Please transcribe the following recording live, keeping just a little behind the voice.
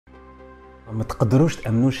ما تقدروش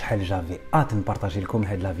تامنوا شحال جافي نبارطاجي لكم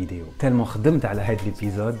هاد لا فيديو تالمون خدمت على هاد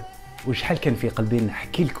ليبيزود وشحال كان في قلبي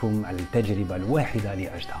نحكي لكم على التجربه الواحده اللي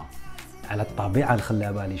عشتها، على الطبيعه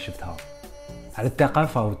الخلابه اللي شفتها، على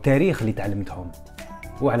الثقافه والتاريخ اللي تعلمتهم،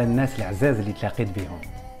 وعلى الناس العزاز اللي تلاقيت بهم.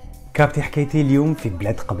 كابتihkayti اليوم في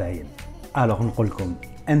بلاد قبايل. الوغ نقول لكم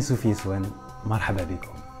انسو في سوان، مرحبا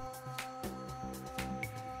بكم.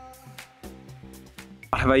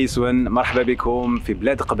 مرحبا يسون، مرحبا بكم في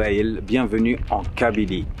بلاد قبايل. بيانفوني اون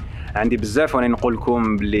كابيلي. عندي بزاف وانا نقول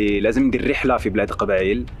لكم بلي لازم ندير رحله في بلاد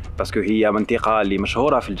قبايل باسكو هي منطقه اللي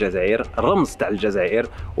مشهوره في الجزائر، الرمز تاع الجزائر،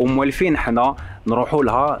 ومولفين حنا نروحوا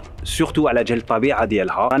لها سورتو على جال الطبيعه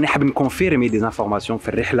ديالها. راني حاب نكونفيرمي دي انفورماسيون في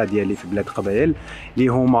الرحله ديالي في بلاد قبايل اللي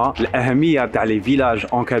هما الاهميه تاع لي فيلاج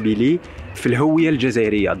اون كابيلي في الهويه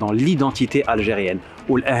الجزائريه دون ليدونتيتي الجيريان،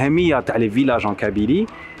 والاهميه تاع لي فيلاج اون كابيلي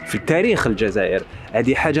في التاريخ الجزائر.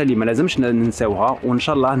 هذه حاجه اللي ما لازمش ننساوها، وان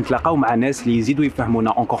شاء الله نتلاقاو مع ناس اللي يزيدوا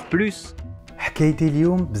يفهمونا اونكور بلوس. حكايتي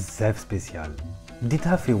اليوم بزاف سبيسيال،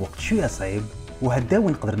 بديتها في وقت شويه صعيب وهداو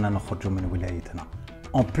نقدرنا نخرجوا من ولايتنا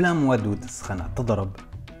اون بلان موا دوت. السخانه تضرب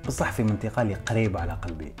بصح في منطقه اللي قريبه على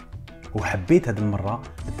قلبي، وحبيت هذه المره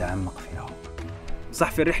نتعمق فيها.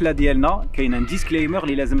 صح في الرحله ديالنا كاين ديسكليمر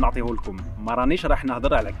اللي لازم نعطيه لكم، ما رانيش راح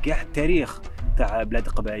نهضر على كاع التاريخ تاع بلاد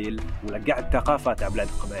قبايل ولا كاع الثقافه تاع بلاد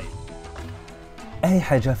قبايل. اي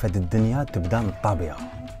حاجه في هذه الدنيا تبدا من الطبيعه،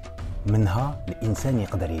 منها الانسان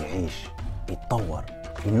يقدر يعيش، يتطور،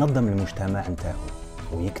 ينظم المجتمع نتاعو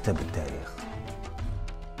ويكتب التاريخ.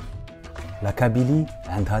 لا كابيلي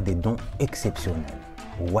عندها دي دون اكسيبسيونيل،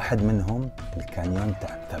 وواحد منهم الكانيون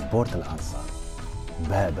تاع بورت الانصار،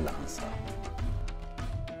 باب الانصار.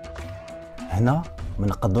 هنا ما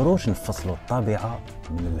نقدروش نفصلوا الطبيعه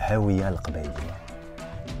من الهويه القبائليه.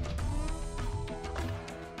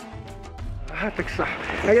 يعطيك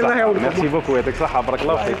الصحة. الله يعاونك. ميرسي بوكو، يعطيك الصحة، بارك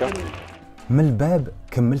الله فيك. من الباب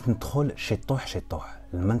كملت ندخل شطوح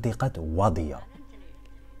لمنطقة واضية،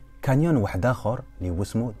 كانيون واحد آخر اللي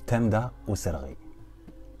واسمو تامدا وسرغي،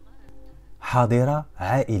 حاضرة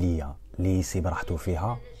عائلية اللي يسيب راحتو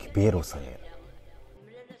فيها كبير وصغير.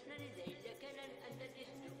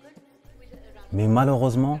 مي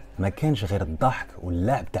مالوغوزمون ما كانش غير الضحك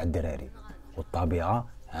واللعب تاع الدراري، والطبيعة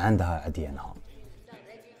عندها عديانها.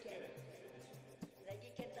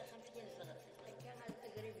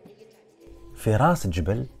 في راس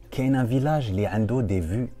جبل كاين فيلاج اللي عنده دي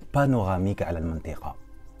فيو بانوراميك على المنطقة.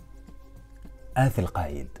 آث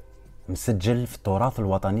القايد مسجل في التراث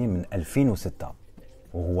الوطني من 2006،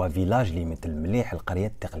 وهو فيلاج اللي يمثل مليح القرية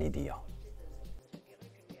التقليدية.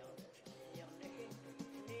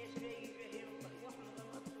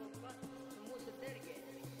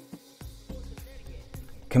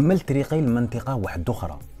 كملت طريقي لمنطقة واحدة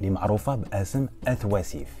أخرى اللي معروفة باسم آث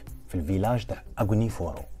واسيف في الفيلاج تاع أغني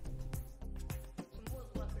فورو.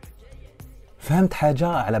 فهمت حاجة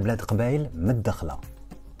على بلاد قبايل متدخلة.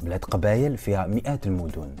 بلاد قبايل فيها مئات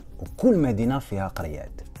المدن، وكل مدينة فيها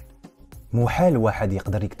قريات، محال واحد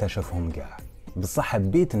يقدر يكتشفهم كاع، بصح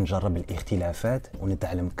حبيت نجرب الاختلافات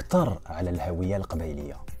ونتعلم كتر على الهوية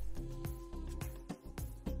القبايلية.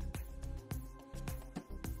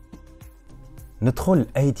 ندخل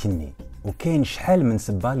ايتيني، وكاين شحال من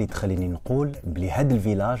سبة اللي تخليني نقول بلي هاد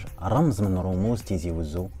الفيلاج رمز من رموز تيزي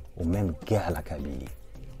وزو وميم كاع لا كابيلي.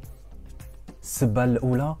 السبة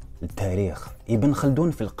الأولى التاريخ. ابن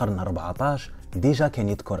خلدون في القرن 14 ديجا كان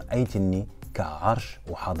يذكر ايتيني كعرش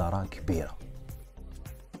وحضارة كبيرة.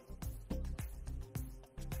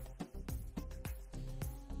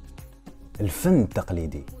 الفن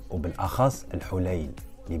التقليدي وبالأخص الحليل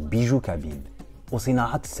اللي بيجو كابيل،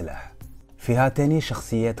 وصناعة السلاح. فيها تاني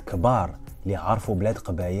شخصيات كبار اللي عرفوا بلاد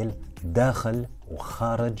قبايل داخل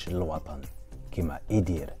وخارج الوطن، كما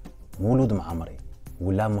إيدير، مولود معمري،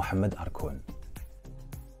 ولا محمد أركون.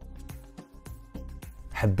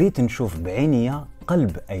 حبيت نشوف بعينيا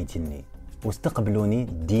قلب ايتيني، واستقبلوني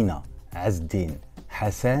دينا، عز الدين،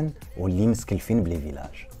 حسن، واللي مسكلفين بلي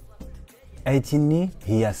فيلاج. ايتيني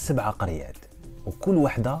هي 7 قريات، وكل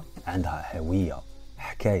واحدة عندها هوية،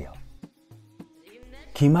 حكاية.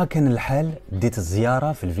 كيما كان الحال بديت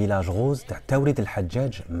الزيارة في الفيلاج غوز تاع توريد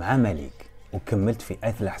الحجاج مع مليك، وكملت في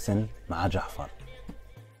آث الحسن مع جعفر.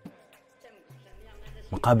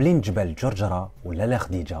 مقابلين جبل جرجرة ولا لا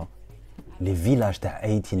خديجة، لي فيلاج تاع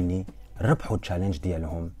ايتيني ربحوا التشالنج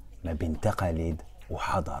ديالهم ما بين تقاليد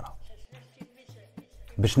وحضارة.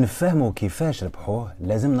 باش نفهموا كيفاش ربحوه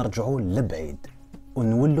لازم نرجعوا لبعيد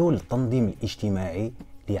ونولوا للتنظيم الاجتماعي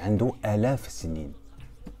اللي عنده آلاف السنين،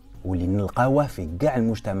 واللي نلقاوه في كاع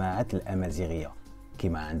المجتمعات الأمازيغية،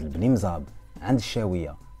 كيما عند البني مزاب، عند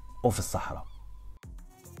الشاوية، وفي الصحراء.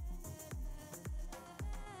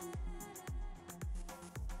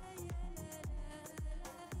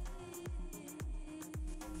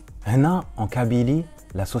 هنا en Kabylie,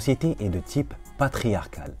 la société est de type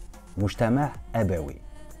patriarcal, مجتمع أبوي.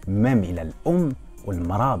 مام إلى الأم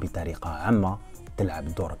والمرأة بطريقة عامة تلعب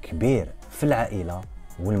دور كبير في العائلة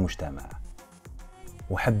والمجتمع.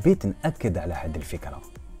 وحبيت نأكد على هذه الفكرة.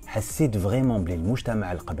 حسيت فريمون بلي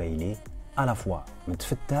المجتمع القبايلي على فوا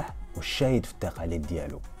متفتح والشايد في التقاليد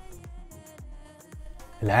ديالو.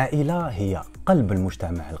 العائلة هي قلب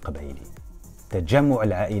المجتمع القبايلي. تجمع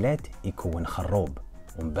العائلات يكون خروب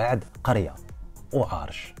ومن بعد قرية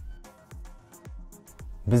وعرش.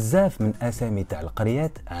 بزاف من أسامي تاع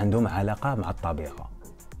القريات عندهم علاقة مع الطبيعة،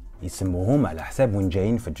 يسموهم على حساب وين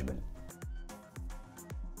جايين في الجبل.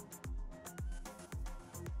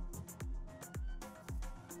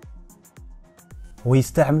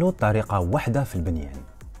 ويستعملوا طريقة واحدة في البنيان،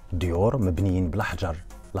 ديور مبنيين بالحجر،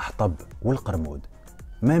 الحطب والقرمود.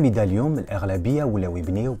 ما مدى اليوم الأغلبية ولاو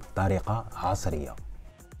يبنيو بطريقة عصرية.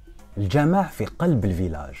 الجامع في قلب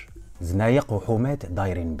الفيلاج، زنايق وحومات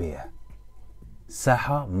دايرين بيه.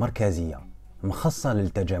 ساحة مركزية مخصصة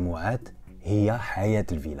للتجمعات هي حياة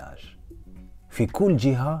الفيلاج. في كل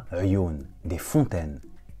جهة عيون دي فونتين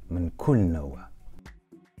من كل نوع.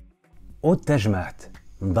 وتجمعت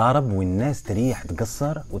مضارب وين الناس تريح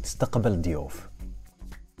تقصر وتستقبل ضيوف.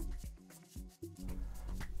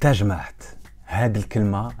 تجمعت هذه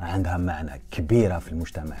الكلمة عندها معنى كبيرة في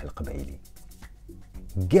المجتمع القبائلي.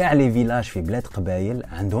 كاع لي فيلاج في بلاد قبايل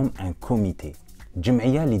عندهم ان كوميتي،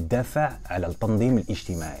 جمعية للدافع على التنظيم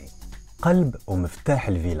الاجتماعي، قلب ومفتاح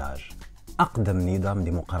الفيلاج. أقدم نظام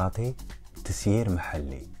ديمقراطي تسيير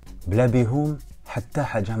محلي، بلا بيهم حتى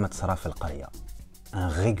حاجة ما تصرى في القرية. un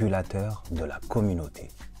régulateur de la communauté.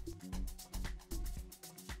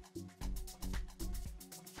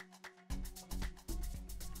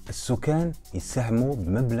 السكان يساهموا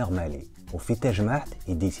بمبلغ مالي وفي تجمعات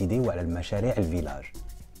يديسيديو على المشاريع الفيلاج.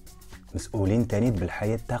 مسؤولين تاني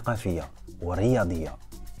بالحياة الثقافية والرياضية،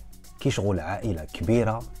 كيشغل عائلة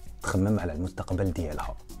كبيرة تخمم على المستقبل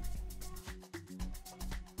ديالها.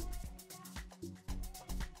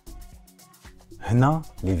 هنا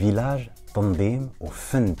لي فيلاج تنظيم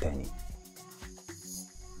وفن تاني.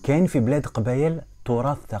 كاين في بلاد قبايل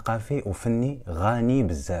تراث ثقافي وفني غني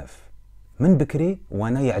بزاف. من بكري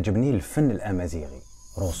وانا يعجبني الفن الامازيغي،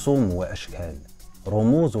 رسوم واشكال،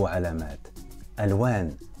 رموز وعلامات،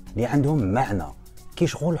 الوان اللي عندهم معنى،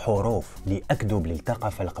 كيشغل حروف اللي اكدوا بلي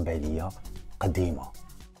الثقافه القبايليه قديمه.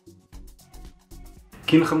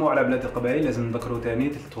 كي نخمو على بلاد القبائل لازم نذكروا ثاني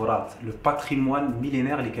التراث، لو باتريمون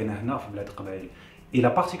ميلينير اللي كان هنا في بلاد القبائل. Et la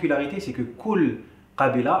particularité, c'est que كل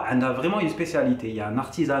قبيلة عندها vraiment une spécialité. Il y a un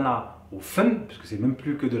artisanat au fun, parce que c'est même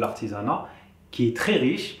plus que de l'artisanat, qui est très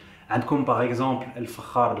riche. عندكم par exemple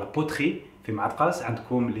الفخار, la poterie في معتقاس،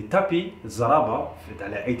 عندكم les tapis, الزرابة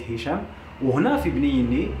على أيت هشام، وهنا في بني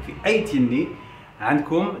يني في أيت يني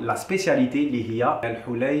عندكم la spécialité اللي هي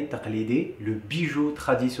الحلي التقليدي، le bijou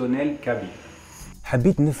traditionnel kabyle.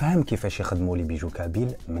 حبيت نفهم كيفاش يخدموا لي بيجو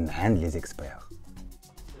كابيل من عند لي زيكسبير.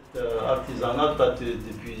 Artisanat date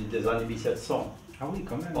depuis des années 1700. Ah oui,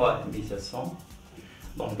 quand même. Ouais, 1700.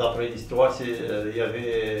 Donc d'après l'histoire, il y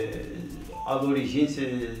avait à l'origine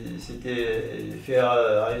c'était fait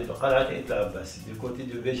à du côté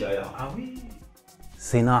de Béjaïa. Ah oui.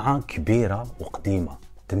 صناعة كبيرة وقديمة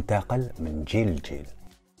تنتقل من جيل لجيل.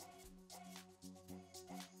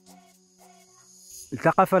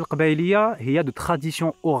 الثقافة القبائلية هي دو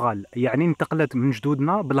تراديسيون اورال، يعني انتقلت من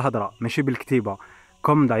جدودنا بالهضرة ماشي بالكتيبة.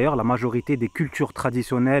 comme d'ailleurs la majorité des cultures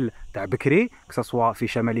traditionnelles تاع بكري que ça soit في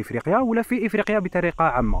شمال افريقيا ولا في افريقيا بطريقه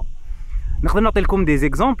عامه. نقدر نعطي لكم دي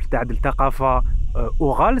زيكزامبل تاع الثقافه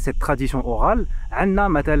اورال، سيت تراديسيون اورال. عندنا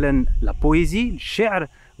مثلا لا بويزي، الشعر،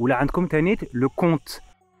 ولا عندكم ثاني لو كونت.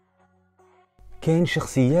 كاين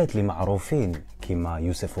شخصيات اللي معروفين كيما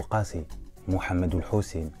يوسف وقاسي، محمد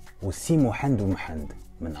الحسين، وسي محمد ومحمد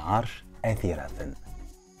من عرش اثيراثن.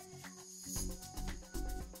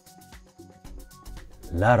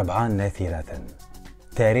 الأربعة ناثرة،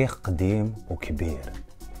 تاريخ قديم وكبير.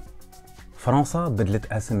 فرنسا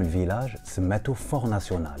بدلت اسم الفيلاج، سماتو فور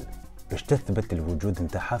ناسيونال باش تثبت الوجود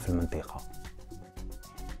نتاعها في المنطقة.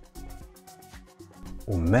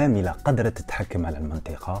 ومام إلا قدرت تتحكم على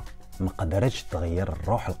المنطقة ما قدرتش تغير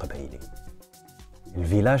الروح القبائلي.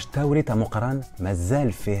 الفيلاج تاوري تا مقران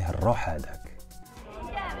مازال فيه الروح هذاك.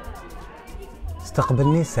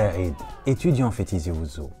 استقبلني سعيد étudiant في تيزي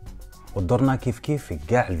وزو، ودورنا كيف كيف في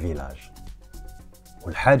كاع الفيلاج.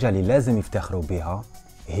 والحاجة اللي لازم يفتخروا بها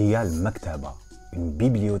هي المكتبة، une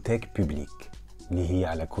bibliothèque publique اللي هي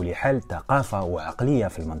على كل حال ثقافة وعقلية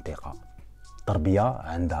في المنطقة. التربية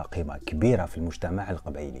عندها قيمة كبيرة في المجتمع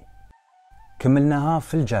القبائلي. كملناها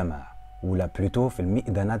في الجامع، ولا بلوتو في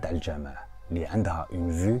المئذنة تاع الجامع، اللي عندها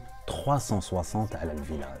اون فيو 360 على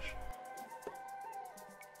الفيلاج.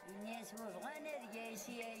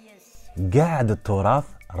 قاعد التراث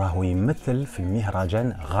راهو يمثل في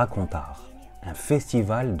المهرجان راكونتاغ، ان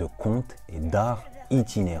فيستيفال دو كونت اي دار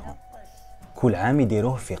ايتينيرون، كل عام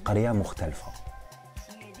يديروه في قرية مختلفة.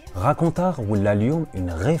 راكونتاغ ولا اليوم اون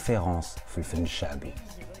ريفيرونس في الفن الشعبي،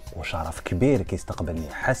 وشرف كبير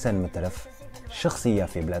كيستقبلني حسن مترف، شخصية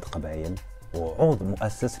في بلاد قبايل وعضو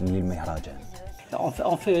مؤسس للمهرجان.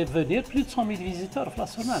 On fait venir plus de 100 000 visiteurs في la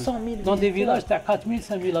semaine dans des villages تاع 4 000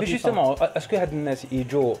 5 000 habitants. جوستومون اسكو هاد الناس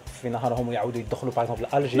يجوا في نهارهم ويعاودوا يدخلوا باغ اكزومبل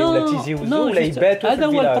الجي ولا تيزي وزو ولا يباتوا في هذا هو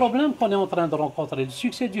الفيلاج؟ البروبليم qu'on est en train de rencontrer. Le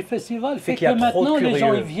succès du festival fait que maintenant les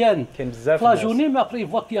gens ils viennent la journée, mais après ils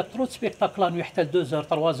voient qu'il y a trop de spectacles la nuit حتى 2h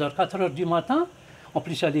 3h 4h du matin. En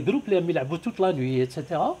plus il y a des groupes اللي يلعبوا toute la nuit etc.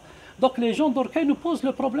 Donc les gens d'Orca nous posent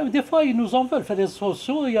le problème. Des fois ils nous en veulent. Sur les réseaux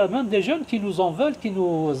sociaux il y a même des jeunes qui nous en veulent, qui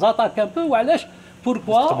nous attaquent un peu. وعلاش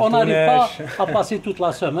pourquoi on n'arrive pas à passer toute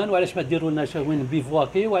la semaine وعلاش ما ديرولناش وين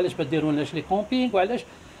بيفواكي وعلاش ما ديرولناش لي كومبينغ وعلاش.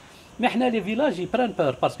 Mais حنا les villages ils prennent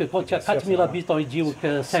peur parce que quand il y a 4000 habitants يجيوك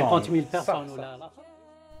 50 000 personnes ولا.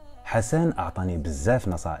 حسن أعطاني بزاف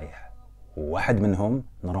نصائح، وواحد منهم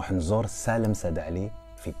نروح نزور سالم سدعلي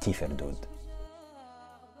في تيفردود.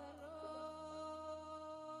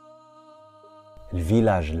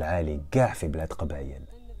 الفيلاج العالي قاع في بلاد قبايل،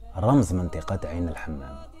 رمز منطقة عين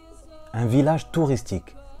الحمام، ان فيلاج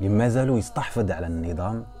توريستيك اللي مازالو يستحفظ على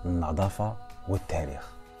النظام، النظافة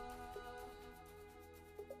والتاريخ.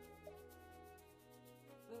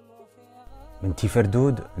 من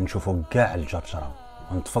تيفردود نشوفوا قاع الجرجرة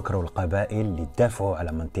ونتفكروا القبائل اللي دافعوا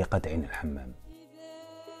على منطقة عين الحمام.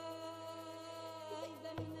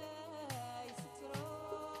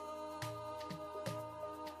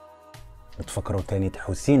 نتفكروا تاني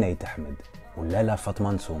حسين أيت أحمد ولالا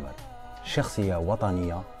فاطمة نسومر، شخصية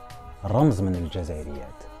وطنية رمز من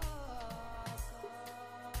الجزائريات.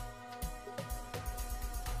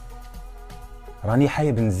 راني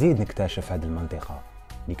حايب نزيد نكتشف هذه المنطقة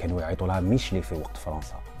اللي كانوا يعيطوا لها ميشلي في وقت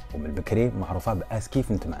فرنسا، ومن بكري معروفة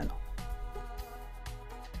بأسكيف نتمعنا.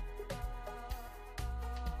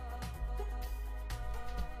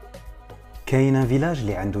 كاين فيلاج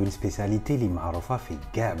اللي عنده السبيساليتي اللي معروفة في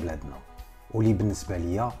كاع بلادنا، واللي بالنسبة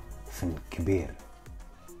ليا فن كبير،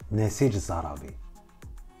 نسيج الزرابي.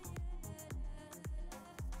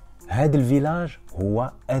 هذا الفيلاج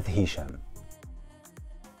هو أذ هشام.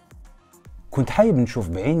 كنت حايب نشوف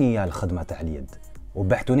بعيني الخدمة تاع اليد،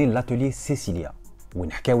 وبحثوني لاتولي سيسيليا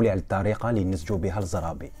وين حكاولي على الطريقة اللي نسجوا بها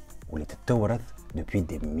الزرابي واللي تتورث دوبوي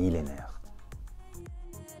دي ميلينير.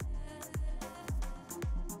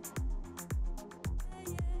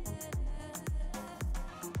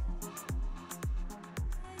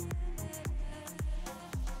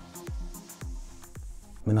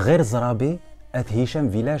 من غير الزرابي أث هشام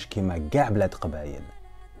فيلاج كيما كاع بلاد قبايل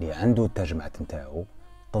اللي عنده التجمعات نتاعو،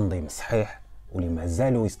 تنظيم صحيح واللي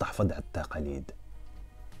مازالو يستحفظ على التقاليد.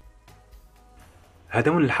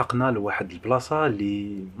 هذا وين لحقنا لواحد البلاصه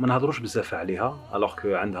اللي ما نهضروش بزاف عليها، الوغ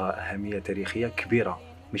كو عندها اهميه تاريخيه كبيره،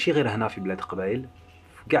 ماشي غير هنا في بلاد قبايل،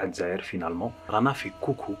 في كاع الجزائر فينالمون. رانا في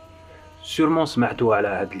كوكو، سورمون سمعتوا على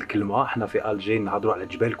هاد الكلمه. حنا في الجي نهضروا على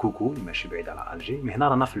جبال كوكو اللي ماشي بعيد على الجي، مي هنا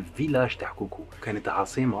رانا في الفيلاج تاع كوكو. كانت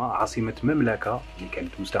عاصمه مملكه اللي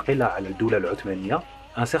كانت مستقله على الدوله العثمانيه.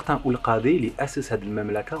 ان سيغتان القاضي اللي اسس هاد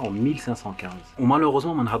المملكه en 1515.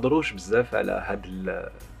 ومالوغوزمون ما نهضروش بزاف على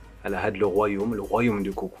هاد لو رويوم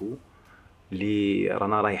دو كوكو اللي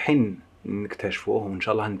رانا رايحين نكتشفوه، وان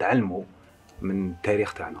شاء الله نتعلموا من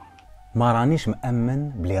التاريخ تاعنا. ما رانيش مأمن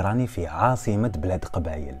بلي راني في عاصمة بلاد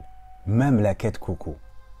قبايل، مملكة كوكو،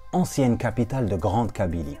 ancienne capitale de grande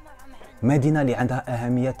Kabylie، مدينة اللي عندها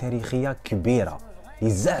أهمية تاريخية كبيرة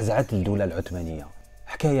اللي زعزعت الدولة العثمانية.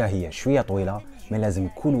 حكاية هي شوية طويلة، ما لازم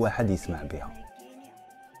كل واحد يسمع بها.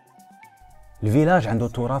 الفيلاج عنده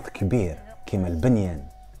تراث كبير كيما البنيان،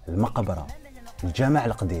 المقبرة، الجامع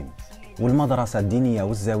القديم والمدرسة الدينية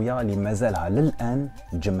والزاوية اللي مازالها للآن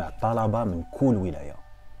تجمع طلبة من كل ولاية.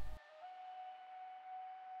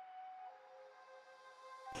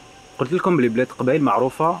 قلت لكم بلي بلاد قبايل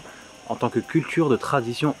معروفة en tant que culture de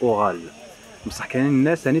tradition orale، بصح كاين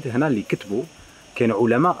الناس ثاني هنا اللي كتبوا، كاين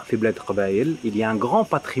علماء في بلاد قبايل. il y a un grand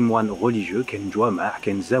patrimoine religieux، كاين جوامع،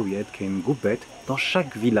 كاين زاويات، كاين قبات dans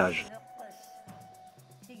chaque village.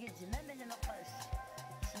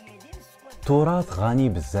 تراث غني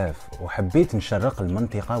بزاف، وحبيت نشرق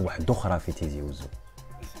المنطقة واحدة أخرى في تيزي وزو.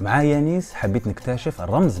 مع يانيس حبيت نكتشف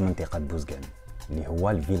رمز منطقة بوزغان اللي هو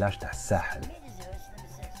الفيلاج تاع الساحل.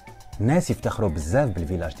 الناس يفتخروا بزاف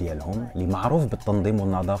بالفيلاج ديالهم اللي معروف بالتنظيم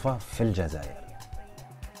والنظافة في الجزائر.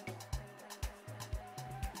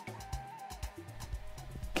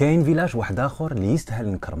 كاين فيلاج واحد اخر اللي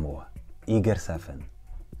يستاهل نكرموه، إيغر سافن.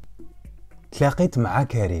 تلاقيت مع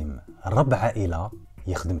كريم، رب عائله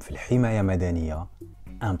يخدم في الحمايه المدنيه،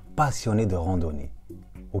 ان باسيوني دو روندوني،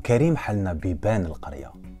 وكريم حلنا بيبان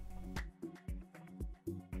القريه.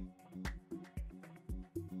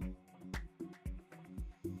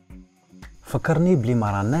 فكرني بلي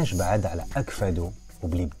ما راناش بعاد على اكفادو،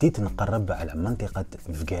 وبلي بديت نقرب على منطقه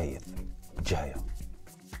فقايل بجايه.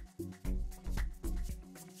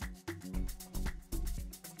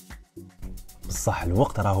 بصح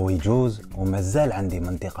الوقت راهو يجوز، ومازال عندي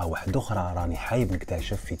منطقه واحده اخرى راني حايب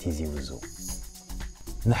نكتشف في تيزي وزو.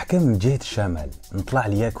 نحكم من جهه الشمال، نطلع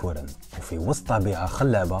لياكورن، وفي وسط طبيعه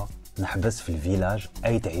خلابه نحبس في الفيلاج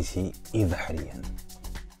ايت عيسي بحريا.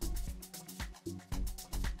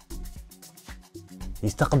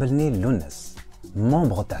 يستقبلني لونس،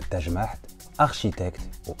 مومبر تاع التجمعات،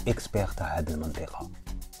 ارشيتكت و اكسبير تاع هاد المنطقه.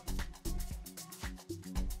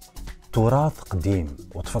 تراث قديم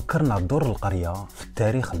وتفكرنا دور القريه في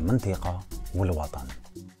التاريخ المنطقه والوطن.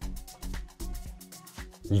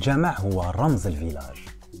 الجامع هو رمز الفيلاج،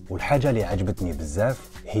 والحاجه اللي عجبتني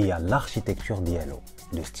بزاف هي الاركيتكتور ديالو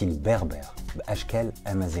دو ستيل بربر باشكال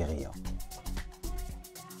امازيغيه.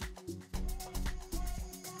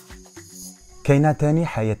 كاينه تاني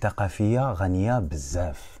حياه ثقافيه غنيه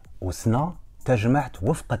بزاف، وسنا تجمعت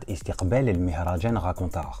وفقت استقبال المهرجان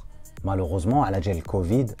راكونتار. مالوغوزمون على جال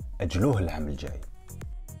الكوفيد اجلوه العام الجاي.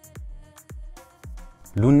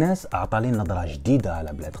 لوناس اعطالي نظره جديده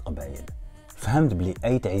على بلاد قبايل. فهمت بلي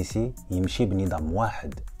ايت عيسي يمشي بنظام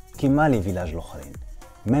واحد كيما لي فيلاج الاخرين،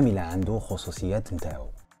 مام الا عنده خصوصيات نتاعو.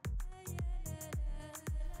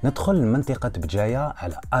 ندخل لمنطقه بجايه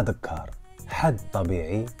على ادكار، حد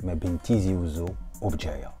طبيعي ما بين تيزي وزو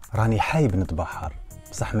وبجايه. راني حايب نتبحر،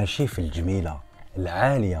 بصح ماشي في الجميله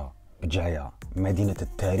العاليه. بجايه مدينه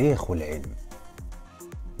التاريخ والعلم.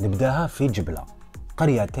 نبداها في جبله،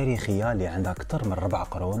 قريه تاريخيه اللي عندها اكثر من 4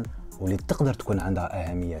 قرون، واللي تقدر تكون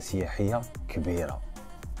عندها اهميه سياحيه كبيره.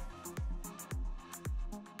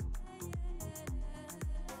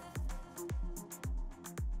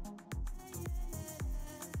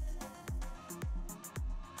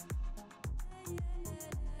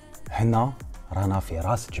 هنا رانا في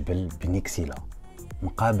راس جبل بنيكسيلا،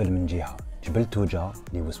 مقابل من جهه جبل توجا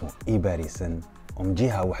اللي اسمه إيباريسن، ومن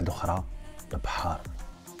جهه واحده اخرى البحار.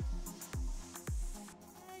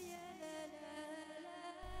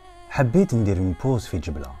 حبيت ندير اون بوز في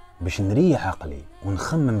جبله باش نريح عقلي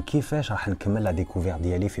ونخمم كيفاش راح نكمل لا ديكوفير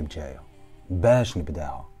ديالي في بجايه. باش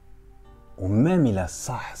نبداها ومامله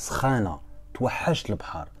صح سخانه توحشت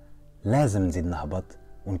البحر، لازم نزيد نهبط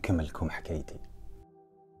ونكمل لكم حكايتي.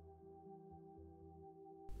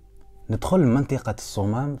 ندخل منطقة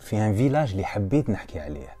الصمام في ان فيلاج اللي حبيت نحكي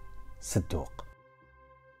عليه، صدوق.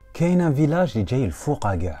 كاين ان فيلاج اللي جاي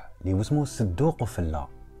الفوق كاع اللي اسمه صدوق وفلا،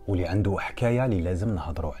 واللي عنده حكاية اللي لازم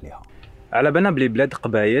نهضروا عليها. على بالنا بلي بلاد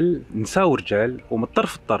قبايل نساء ورجال ومن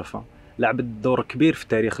الطرف الطرفة لعبت دور كبير في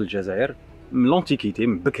تاريخ الجزائر من لونتيكيتي،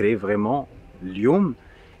 من بكري فريمون اليوم.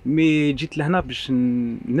 مي جيت لهنا باش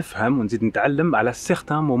نفهم ونزيد نتعلم على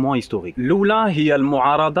سيغتان مومون هيستوريك. الاولى هي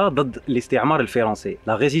المعارضه ضد الاستعمار الفرنسي،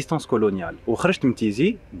 لا ريزيستانس كولونيال، وخرجت من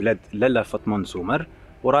تيزي بلاد لالا فاطمه نسومر،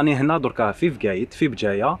 وراني هنا دركا في فقايت في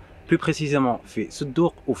بجايه، بلو بريسيزيمون في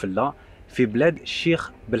صدوق وفلا، في بلاد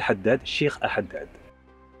الشيخ بالحداد، الشيخ أحداد.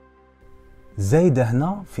 زايد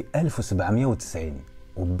هنا في 1790،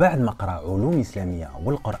 وبعد ما قرا علوم اسلاميه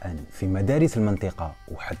والقران في مدارس المنطقه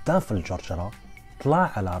وحتى في الجرجره،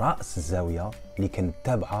 طلع على رأس الزاوية اللي كانت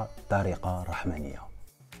تابعة طريقة رحمانية.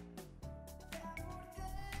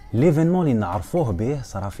 ليفينمون اللي نعرفوه به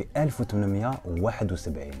صار في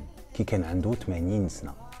 1871 كي كان عنده 80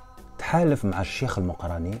 سنة. تحالف مع الشيخ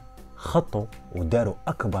المقراني، خطوا وداروا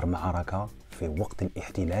أكبر معركة في وقت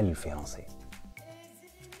الاحتلال الفرنسي.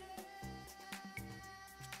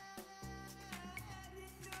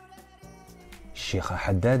 الشيخ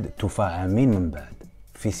حداد توفى عامين من بعد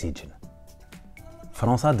في سجن.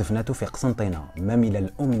 فرنسا دفنته في قسنطينة، ماملة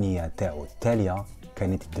الأمنية تاعو التالية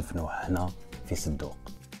كانت يدفنوه هنا في صدوق.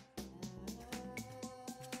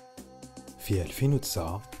 في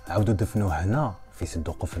 2009 عاودوا دفنوه هنا في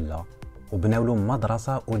صدوق وفلا، وبناو له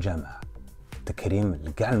مدرسة وجامع، تكريم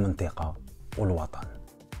لكاع المنطقة والوطن.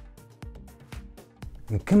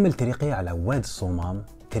 نكمل طريقي على واد الصمام،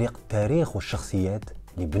 طريق التاريخ والشخصيات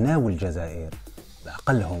اللي بناو الجزائر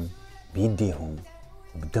بعقلهم بيديهم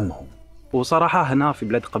وبدمهم. وصراحه هنا في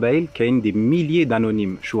بلاد قبايل كاين دي ميليي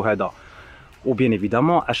دانونيم شهداء، وبيان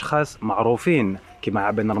ايفيدامون اشخاص معروفين كيما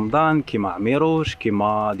عبن رمضان، كيما عميروش،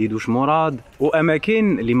 كيما ديدوش مراد،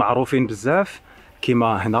 واماكن اللي معروفين بزاف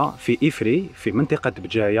كيما هنا في إفري في منطقه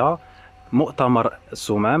بجايه، مؤتمر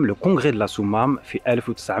الصمام لو كونغري دو لا صمام في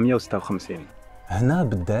 1956. هنا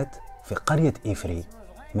بالذات في قرية إفري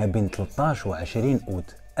ما بين 13 و 20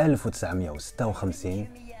 أوت 1956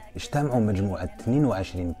 اجتمعوا مجموعة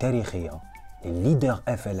 22 تاريخية الليدر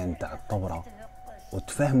افلان تاع الثورة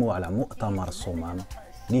وتفاهموا على مؤتمر الصمام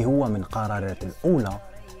اللي هو من قرارات الأولى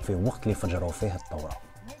في وقت اللي فجروا فيه الثورة.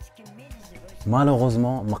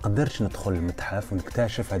 مالوغوزمون ما قدرتش ندخل المتحف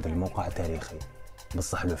ونكتشف هذا الموقع التاريخي،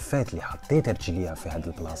 بصح لو فات اللي حطيت رجليا في هذه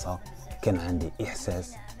البلاصة كان عندي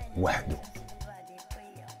إحساس وحده.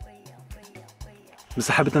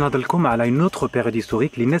 بصح حبيت نهضر لكم على نوتر بيريود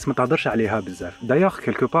هيستوريك اللي الناس ما تهضرش عليها بزاف. دايوغ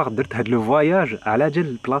كيلكو بار درت هاد لو فواياج على جال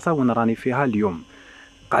البلاصه وين راني فيها اليوم،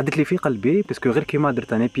 قعدت لي في قلبي باسكو غير كيما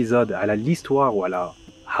درت ان ايبيزود على ليستوار وعلى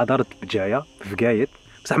حضاره بجايه في فقايت،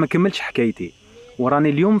 بصح ما كملتش حكايتي. وراني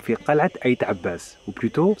اليوم في قلعه ايت عباس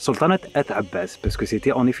وبلوتو سلطنه ايت عباس باسكو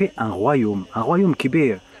سيتي اون ايفي ان رويوم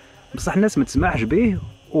كبير، بصح الناس ما تسمعش به.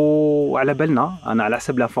 وعلى بالنا انا على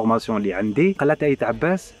حسب لافورماسيون اللي عندي قلعه ايت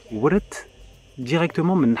عباس ورث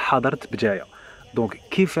ديريكتومون من حضاره بجايه. دونك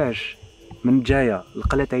كيفاش من بجايه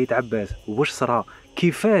لقلعه ايت عباس واش صرا،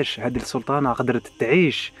 كيفاش هذه السلطنه قدرت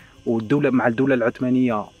تعيش والدوله مع الدوله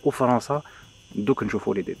العثمانيه وفرنسا، دوك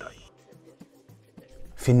نشوفوا لي ديتاي.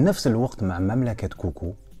 في نفس الوقت مع مملكة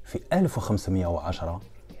كوكو في 1510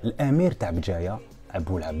 الأمير تاع بجاية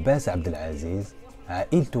أبو العباس عبد العزيز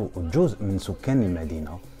عائلته وجزء من سكان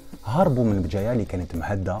المدينة هربوا من بجاية اللي كانت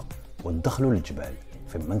مهدة ودخلوا للجبال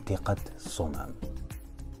في منطقة الصمام.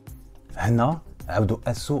 هنا عودوا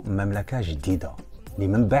أسسوا مملكة جديدة اللي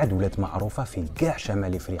من بعد ولات معروفة في كاع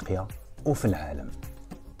شمال إفريقيا وفي العالم،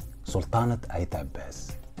 سلطنة آيت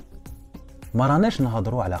عباس. ما راناش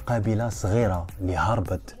نهضروا على قبيلة صغيرة اللي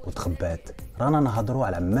هربت وتخبات، رانا نهضروا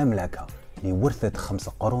على مملكة اللي ورثت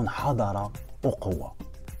 5 قرون حضارة وقوة.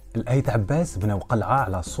 الآيت عباس بناو قلعة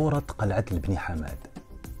على صورة قلعة البني حماد،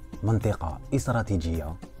 منطقة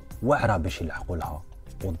استراتيجية واعرة باش يلحقوا لها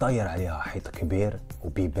وداير عليها حيط كبير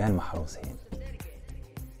وبيبان محروسين.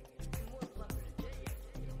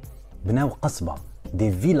 بناو قصبة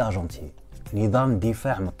دي فيلاجونتي، نظام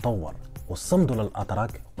دفاع متطور وصمدوا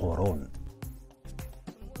للأتراك قرون.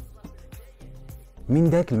 من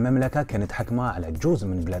ذاك المملكة كانت حكمة على جزء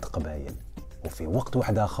من بلاد قبايل، وفي وقت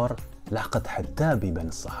واحد آخر لحقت حتى بيبان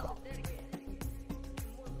الصحراء.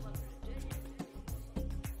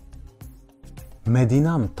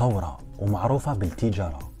 مدينة مطورة ومعروفة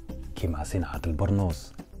بالتجارة كما صناعة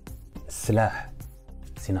البرنوس، السلاح،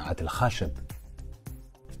 صناعة الخشب،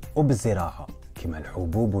 وبالزراعة كما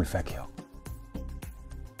الحبوب والفاكهة.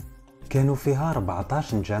 كانوا فيها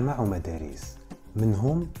 14 جامع ومدارس،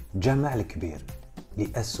 منهم جامع الكبير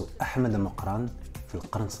اللي أسسه أحمد المقران في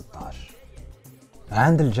القرن 16.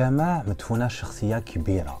 عند الجامع مدفونة شخصية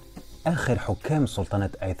كبيرة، آخر حكام سلطنة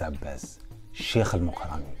آيت عباس، الشيخ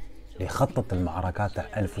المقراني اللي خطط المعركة تاع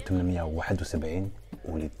 1871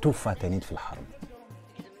 واللي توفى تاني في الحرب.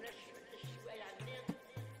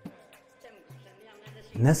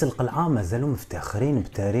 ناس القلعة مازالوا مفتخرين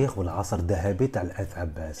بتاريخ والعصر الذهبي تاع آيت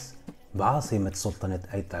عباس، بعاصمة سلطنة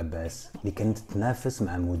آيت عباس اللي كانت تنافس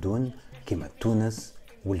مع مدن كما تونس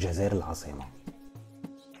والجزائر العاصمة. –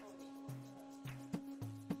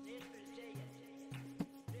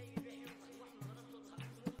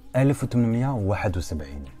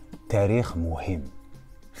 1871 تاريخ مهم.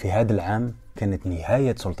 في هذا العام كانت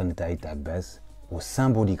نهاية سلطنة آيت عباس،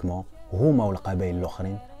 وسيمبوليكمون هما والقبائل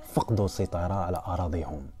الأخرين فقدوا السيطرة على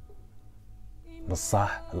أراضيهم.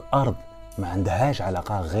 بصح الأرض ما عندهاش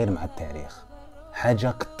علاقة غير مع التاريخ،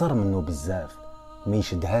 حاجة كتر منه بزاف ما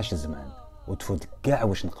يشدهاش الزمان وتفوت كاع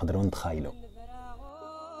واش نقدروا نتخيلوا.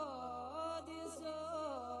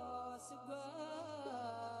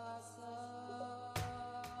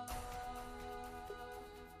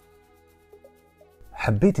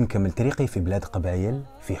 حبيت نكمل طريقي في بلاد قبايل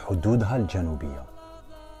في حدودها الجنوبية،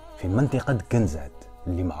 في منطقة كنزات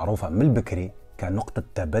اللي معروفة من البكري كنقطة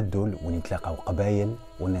تبدل وين يتلاقاو قبايل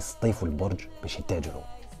والناس يطيفوا البرج باش يتاجروا.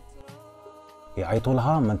 يعيطوا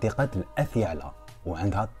لها منطقة الأثيالة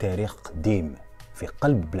وعندها تاريخ قديم في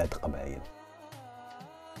قلب بلاد قبايل.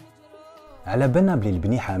 على بالنا بلي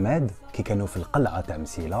البني حماد كي كانوا في القلعة تاع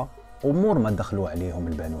مسيلة ومور ما دخلوا عليهم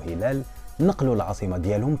البانو هلال نقلوا العاصمة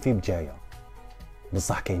ديالهم في بجاية،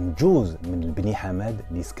 بصح كاين جزء من البني حماد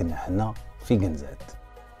اللي سكن هنا في كنزات.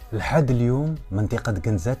 لحد اليوم منطقة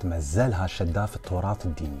كنزات مازالها شادة في التراث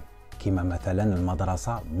الديني، كما مثلا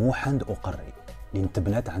المدرسة موحند وقري اللي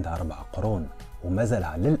انتبنات عندها 4 قرون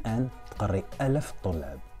ومازالها للآن تقري 1000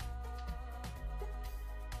 طلاب.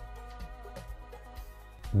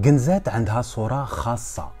 كنزات عندها صورة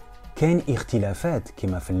خاصة كاين اختلافات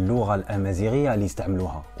كما في اللغة الأمازيغية اللي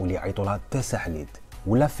استعملوها واللي عيطوا لها التسحليت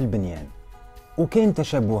ولا في البنيان، وكاين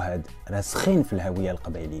تشابهات راسخين في الهوية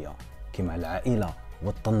القبيلية كما العائلة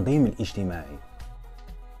والتنظيم الاجتماعي.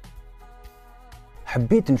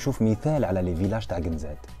 حبيت نشوف مثال على لي فيلاج تاع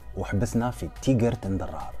كنزات وحبسنا في تيغرت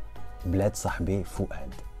ندرار بلاد صاحبي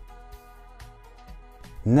فؤاد.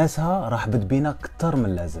 ناسها رحبت بينا كتر من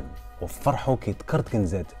اللازم وفرحوا كي تكرت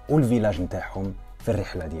كنزات والفيلاج نتاعهم في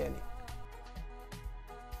الرحلة ديالي.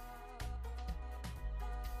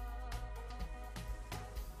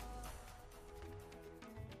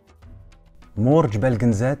 مور جبال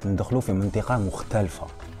كنزات ندخلوا في منطقة مختلفة،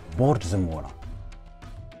 برج زمورة.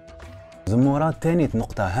 زمورة تاني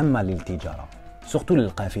نقطة هامة للتجارة، سورتو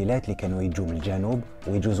للقافلات اللي كانوا يجوا من الجنوب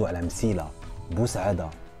ويجوزوا على مسيلة بوسعادة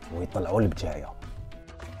ويطلعوا لبجاية.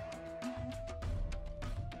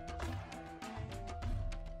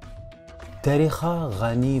 تاريخها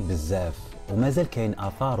غني بزاف ومازال كاين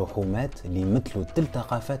آثار وحومات اللي يمثلوا 3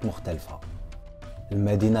 ثقافات مختلفة.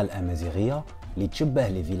 المدينة الأمازيغية اللي تشبه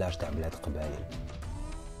لي فيلاج تاع بلاد قبايل،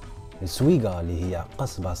 السويقة اللي هي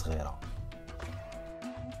قصبة صغيرة،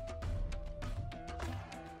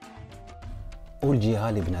 والجهة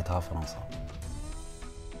اللي بناتها فرنسا.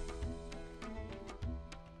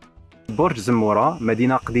 برج زمورة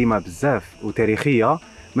مدينة قديمة بزاف وتاريخية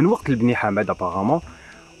من وقت البني حمد ابارامون،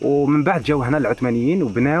 ومن بعد جاو هنا العثمانيين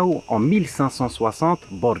وبناو en 1560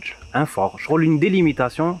 برج ان فور، شغل اون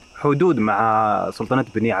ديليميتاسيون حدود مع سلطنة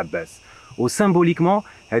بني عباس، وسيمبوليكمون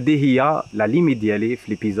هذه هي لا ليميت ديالي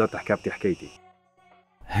في ليبيزود تاع kabtihkayti.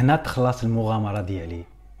 هنا تخلص المغامرة ديالي،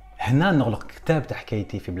 هنا نغلق كتاب تاع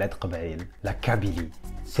حكايتي في بلاد قبايل لا كابيلي،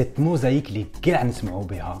 سيت موزايك اللي كاع نسمعوا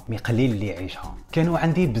بها مي قليل اللي يعيشها. كانوا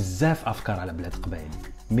عندي بزاف افكار على بلاد قبايل،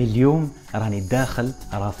 مي اليوم راني داخل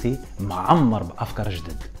راسي معمر بافكار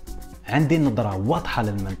جدد. عندي نظرة واضحة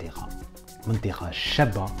للمنطقة، منطقة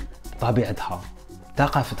شابة بطبيعتها،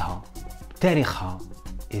 ثقافتها، تاريخها،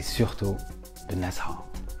 اي سورتو بناسها.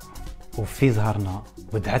 وفي زهرنا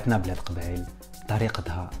ودعتنا بلاد قبايل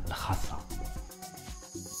بطريقتها الخاصة.